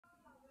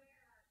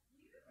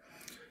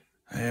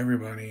Hey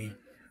everybody.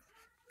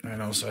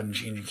 And all of a sudden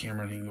change the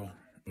camera angle.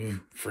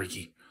 Ooh,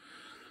 freaky.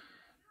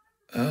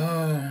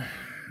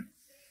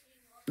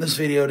 This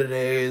video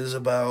today is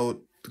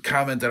about the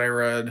comment that I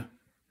read.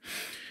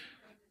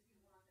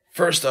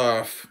 First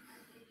off,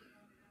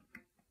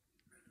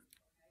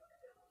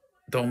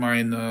 don't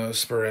mind the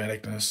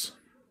sporadicness.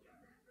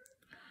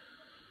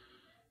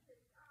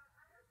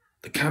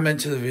 The comment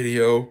to the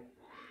video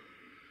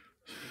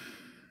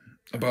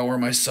about where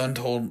my son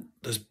told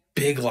this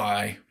big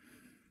lie,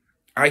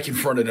 I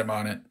confronted him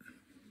on it.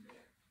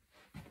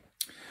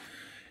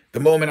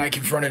 The moment I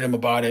confronted him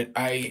about it,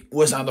 I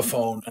was on the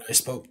phone and I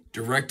spoke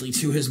directly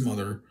to his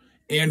mother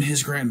and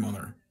his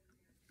grandmother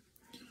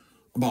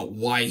about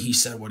why he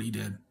said what he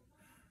did.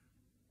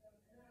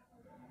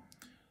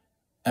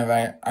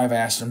 I've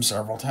asked him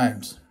several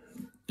times,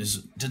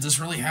 did this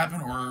really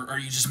happen, or are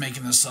you just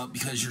making this up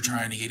because you're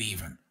trying to get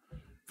even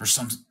for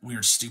some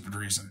weird, stupid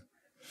reason?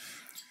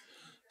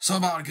 So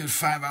about a good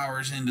 5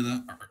 hours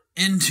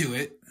into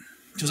it,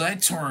 because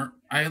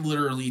I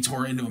literally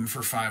tore into him for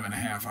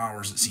 5.5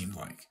 hours, it seemed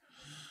like.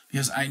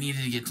 Because I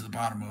needed to get to the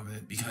bottom of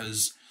it,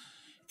 because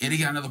it had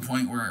gotten to the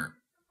point where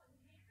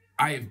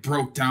I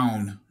broke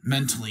down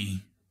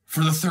mentally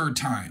for the third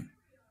time.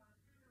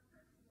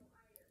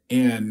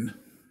 And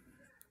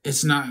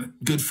it's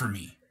not good for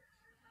me.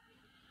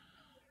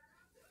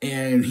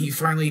 And he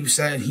finally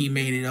said he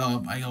made it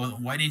up. I go,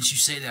 why didn't you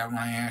say that when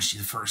I asked you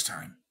the first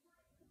time?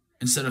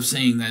 Instead of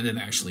saying that it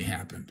actually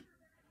happened.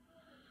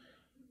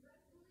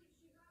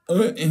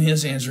 And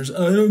his answer is,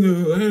 I don't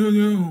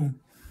know.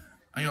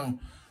 I go,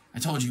 I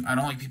told you, I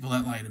don't like people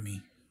that lie to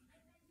me.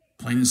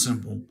 Plain and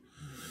simple.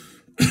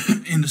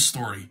 In the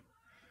story.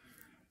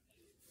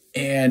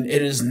 And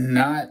it is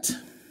not,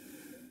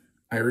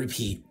 I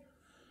repeat,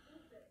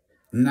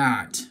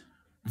 not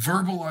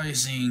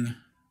verbalizing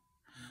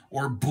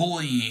or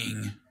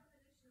bullying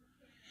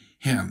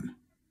him.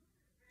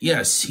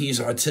 Yes, he's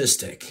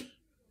autistic.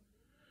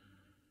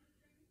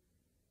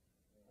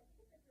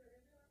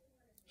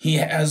 He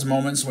has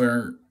moments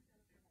where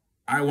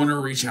I want to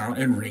reach out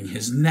and wring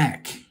his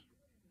neck,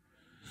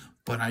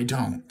 but I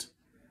don't.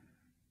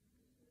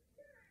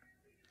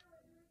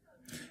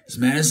 As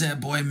mad as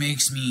that boy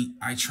makes me,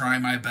 I try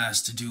my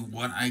best to do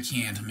what I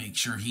can to make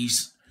sure he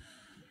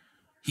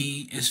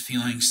is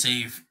feeling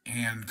safe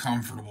and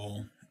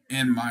comfortable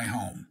in my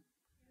home.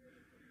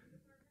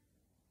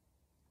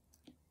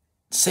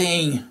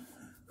 Saying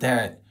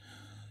that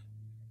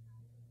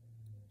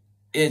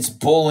it's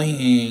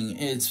bullying,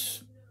 it's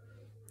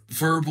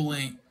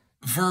verbally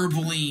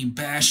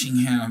bashing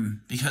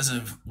him because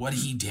of what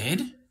he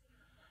did.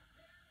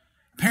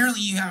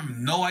 Apparently you have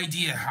no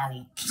idea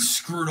how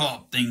screwed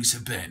up things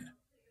have been.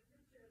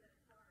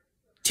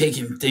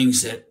 Taking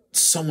things that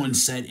someone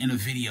said in a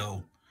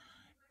video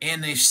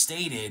and they've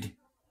stated,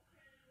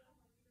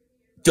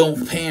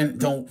 don't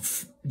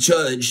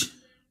judge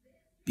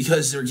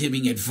because they're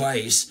giving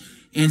advice,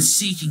 and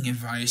seeking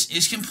advice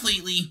is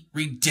completely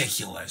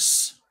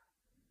ridiculous.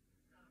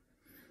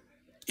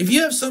 If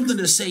you have something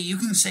to say, you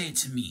can say it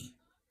to me.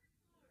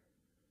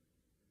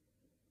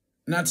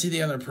 Not to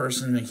the other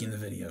person making the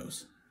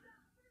videos.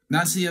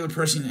 Not to the other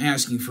person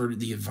asking for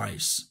the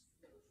advice.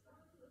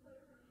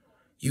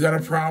 You got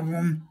a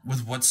problem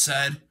with what's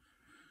said?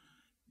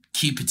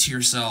 Keep it to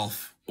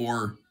yourself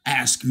or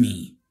ask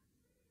me.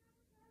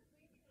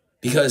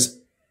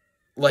 Because,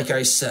 like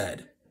I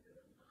said,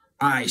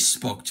 I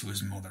spoke to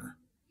his mother.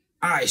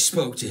 I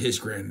spoke to his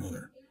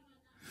grandmother.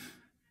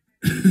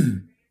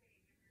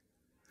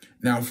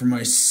 Now for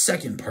my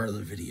second part of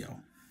the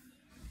video.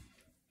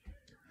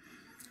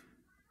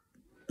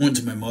 Went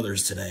to my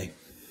mother's today.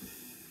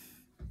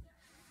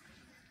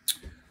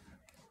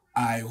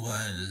 I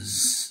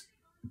was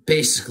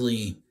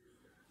basically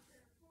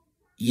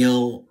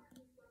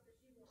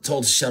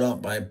told to shut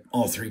up by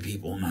all three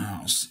people in the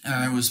house. And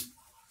I was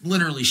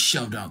literally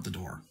shoved out the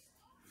door.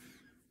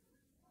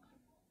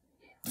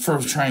 For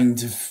trying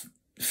to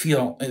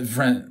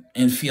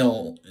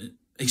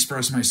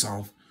express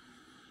myself.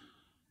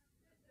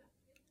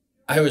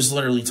 I was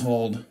literally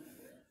told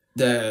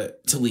to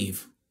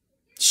leave.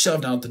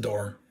 Shoved out the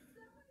door.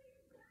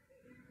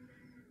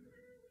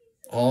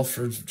 All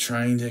for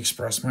trying to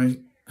express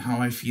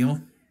how I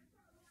feel.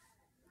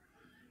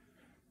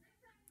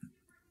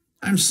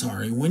 I'm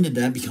sorry, when did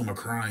that become a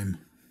crime?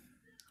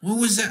 What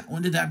was that?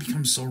 When did that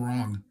become so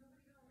wrong?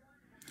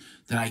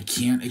 That I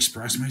can't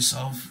express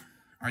myself?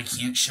 I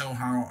can't show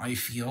how I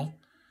feel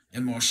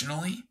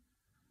emotionally?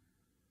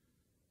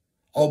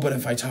 Oh, but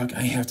if I talk,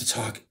 I have to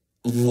talk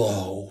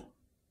low.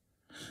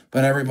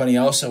 But everybody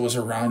else that was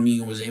around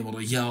me was able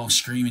to yell,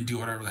 scream, and do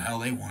whatever the hell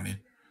they wanted.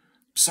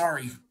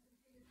 Sorry.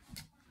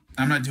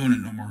 I'm not doing it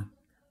no more.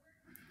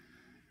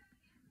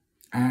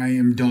 I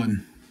am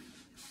done.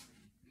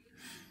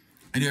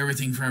 I do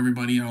everything for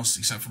everybody else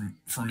except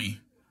for me.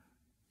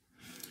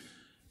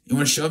 You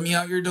want to shove me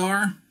out your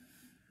door?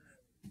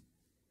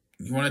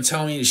 You want to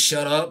tell me to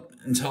shut up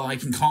until I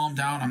can calm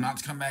down? I'm not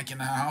to come back in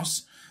the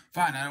house?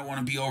 Fine, I don't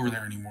want to be over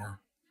there anymore.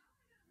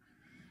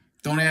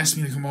 Don't ask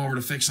me to come over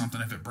to fix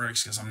something if it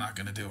breaks, because I'm not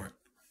going to do it.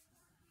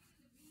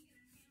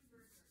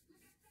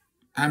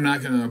 I'm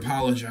not going to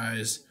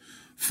apologize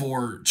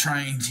for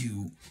trying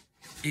to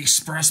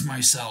express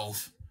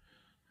myself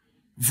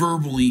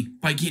verbally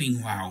by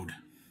getting loud.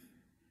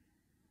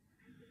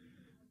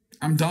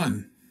 I'm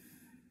done.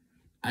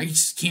 I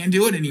just can't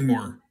do it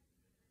anymore.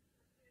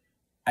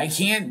 I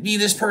can't be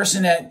this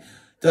person that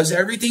does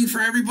everything for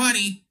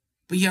everybody,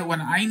 but yet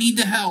when I need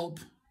the help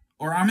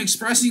or I'm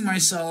expressing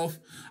myself,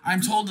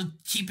 I'm told to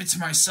keep it to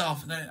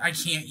myself. I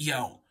can't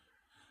yell.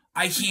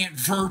 I can't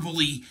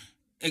verbally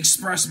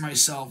express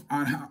myself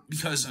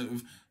because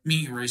of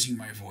me raising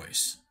my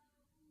voice.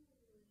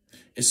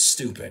 It's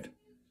stupid.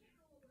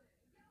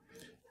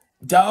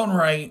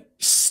 Downright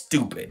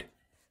stupid.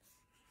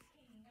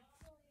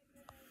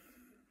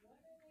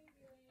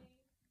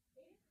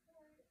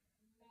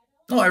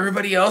 No,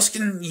 everybody else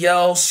can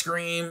yell,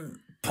 scream,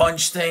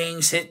 punch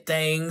things, hit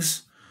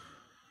things.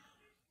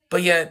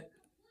 But yet,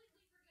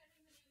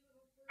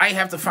 I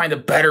have to find a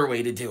better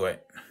way to do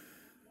it.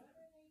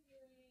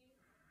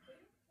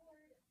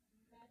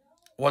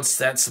 What's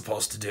that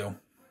supposed to do?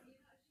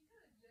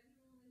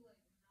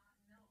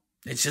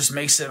 It just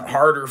makes it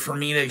harder for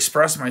me to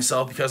express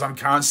myself because I'm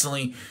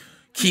constantly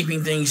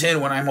keeping things in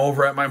when I'm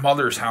over at my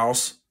mother's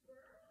house.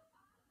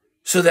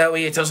 So that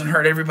way it doesn't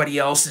hurt everybody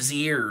else's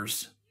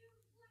ears.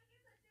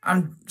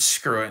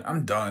 Screw it.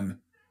 I'm done.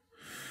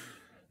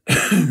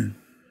 I'm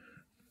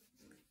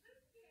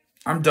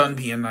done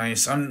being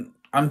nice. I'm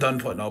done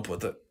putting up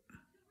with it.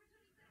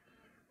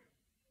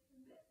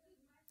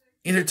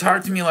 Either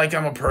talk to me like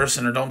I'm a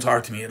person or don't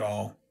talk to me at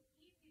all.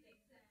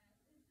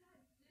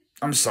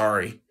 I'm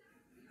sorry.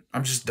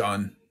 I'm just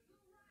done.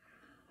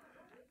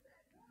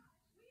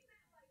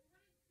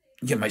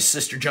 Get my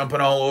sister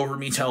jumping all over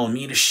me, telling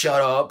me to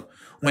shut up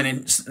when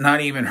it's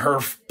not even her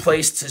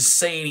place to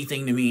say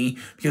anything to me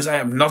because I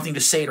have nothing to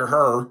say to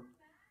her.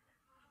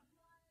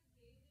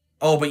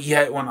 Oh, but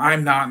yet when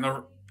I'm not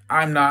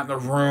in the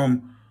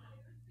room.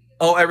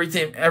 Oh,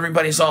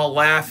 everybody's all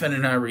laughing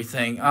and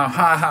everything. Oh,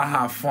 ha ha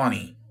ha,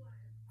 funny.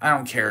 I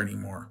don't care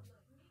anymore.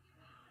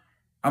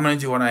 I'm going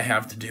to do what I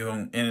have to do,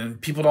 and if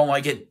people don't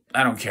like it,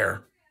 I don't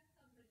care.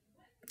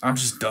 I'm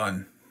just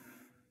done.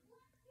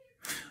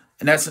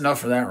 And that's enough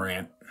for that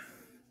rant.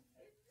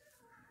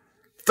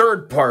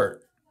 Third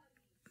part.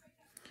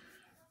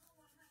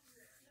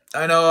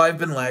 I know I've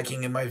been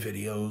lacking in my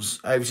videos.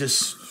 I've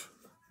just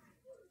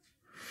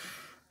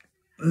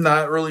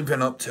not really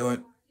been up to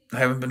it. I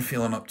haven't been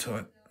feeling up to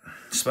it,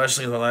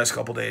 especially the last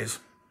couple days.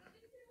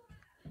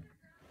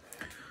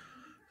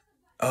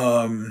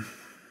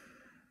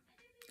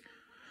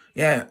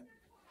 Yeah,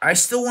 I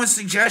still want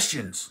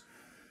suggestions.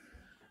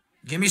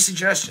 Give me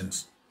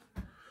suggestions.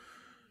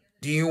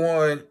 Do you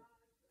want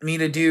me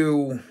to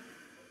do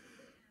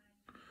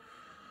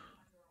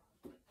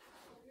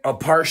a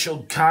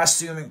partial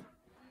costume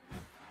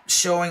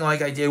showing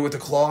like I did with the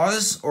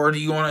claws, or do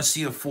you want to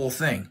see the full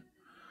thing?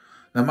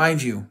 Now,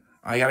 mind you,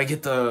 I gotta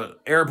get the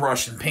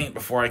airbrush and paint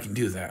before I can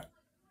do that.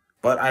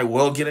 But I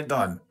will get it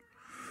done.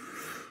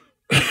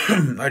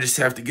 I just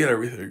have to get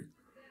everything.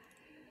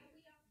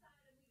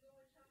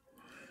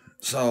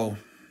 So,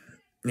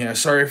 yeah,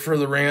 sorry for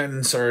the rant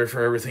and sorry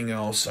for everything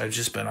else. I've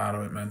just been out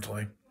of it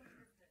mentally.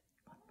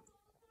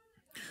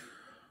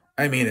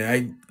 I mean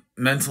it.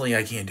 Mentally,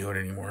 I can't do it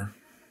anymore.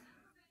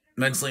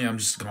 Mentally, I'm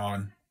just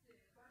gone.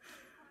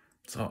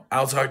 So,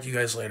 I'll talk to you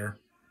guys later.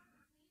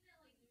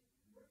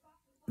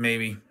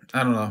 Maybe.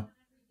 I don't know.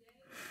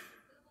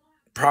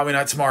 Probably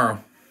not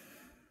tomorrow.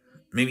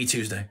 Maybe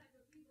Tuesday.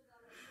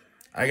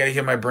 I gotta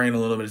give my brain a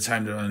little bit of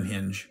time to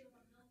unhinge.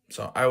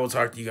 So, I will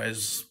talk to you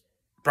guys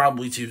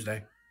probably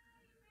Tuesday.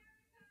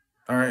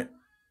 All right.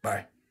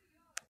 Bye.